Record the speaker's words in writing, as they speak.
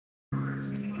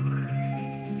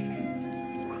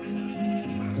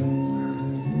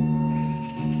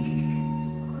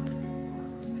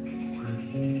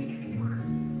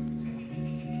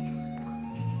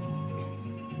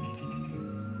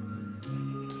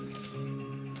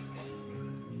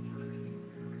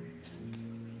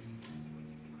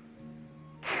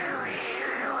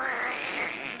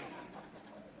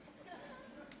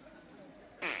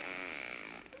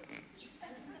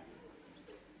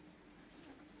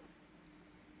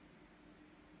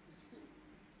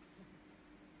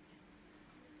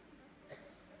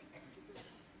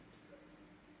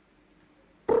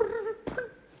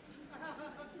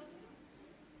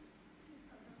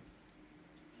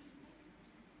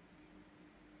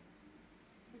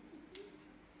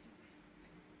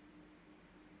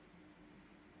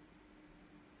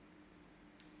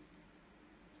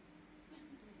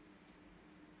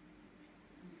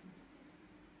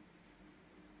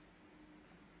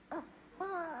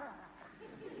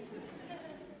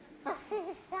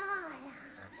Asisyai.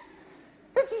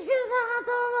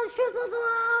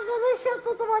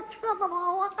 Teatr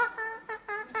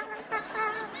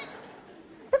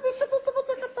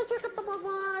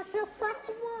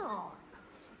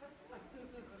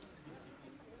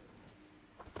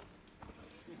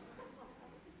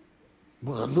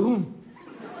Балун?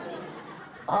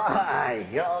 Ай,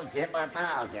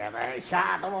 елки-моталки, да еще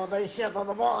тому, да еще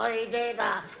тому, иди,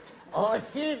 да.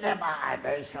 Осидема,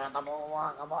 да еще тому,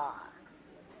 лагома.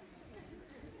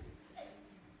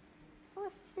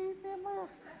 Осидема.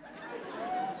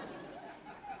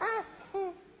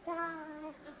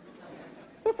 Asisyai.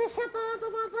 Это еще тому,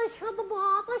 да еще тому,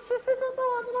 да еще тому.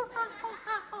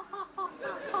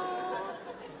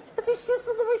 Это еще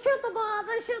тому, еще тому,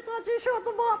 да еще тому, еще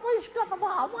тому, да еще тому.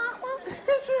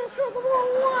 Еще тому.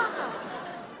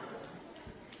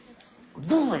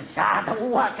 Дуся, да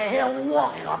вот и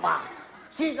лагома.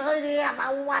 Сигарета,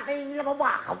 вот и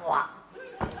лагома.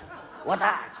 Вот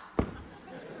так.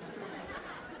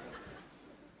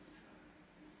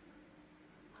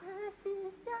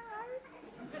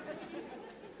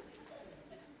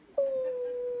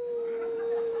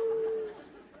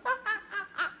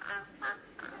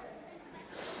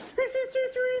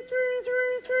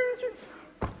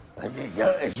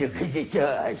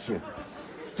 Asisyai.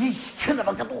 Дичина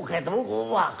богатуха, это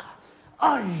мука.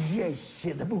 А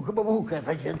женщина, мука,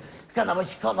 это женщина. Когда мы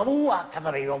чекаем мука,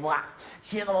 когда мы ее мука.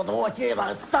 Сина вот вот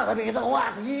это, старый это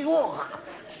вот его.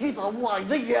 Сина вот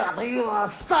да я, да я,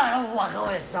 старый мука,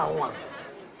 лысый мука.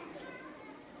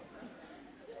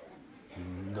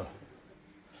 Да.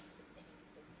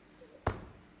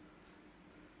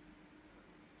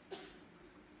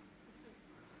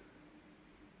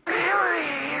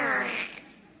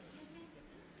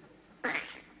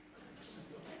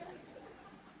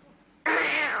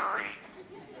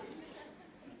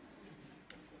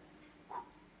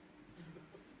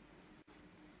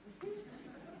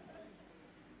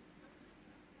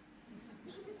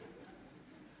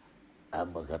 А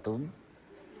богатун?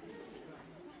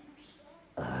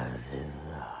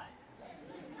 Азизай.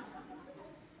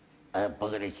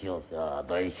 Погорячился.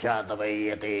 Да еще там и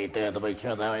это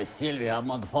еще там Сильвия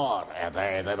Монфор. Это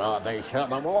еще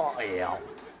там мой.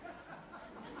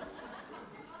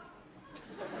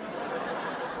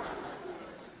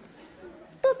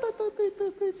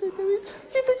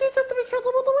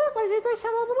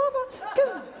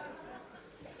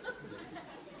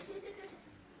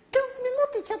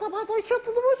 Минуты, что-то, еще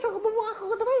ты думаешь, что-то,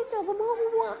 давайте,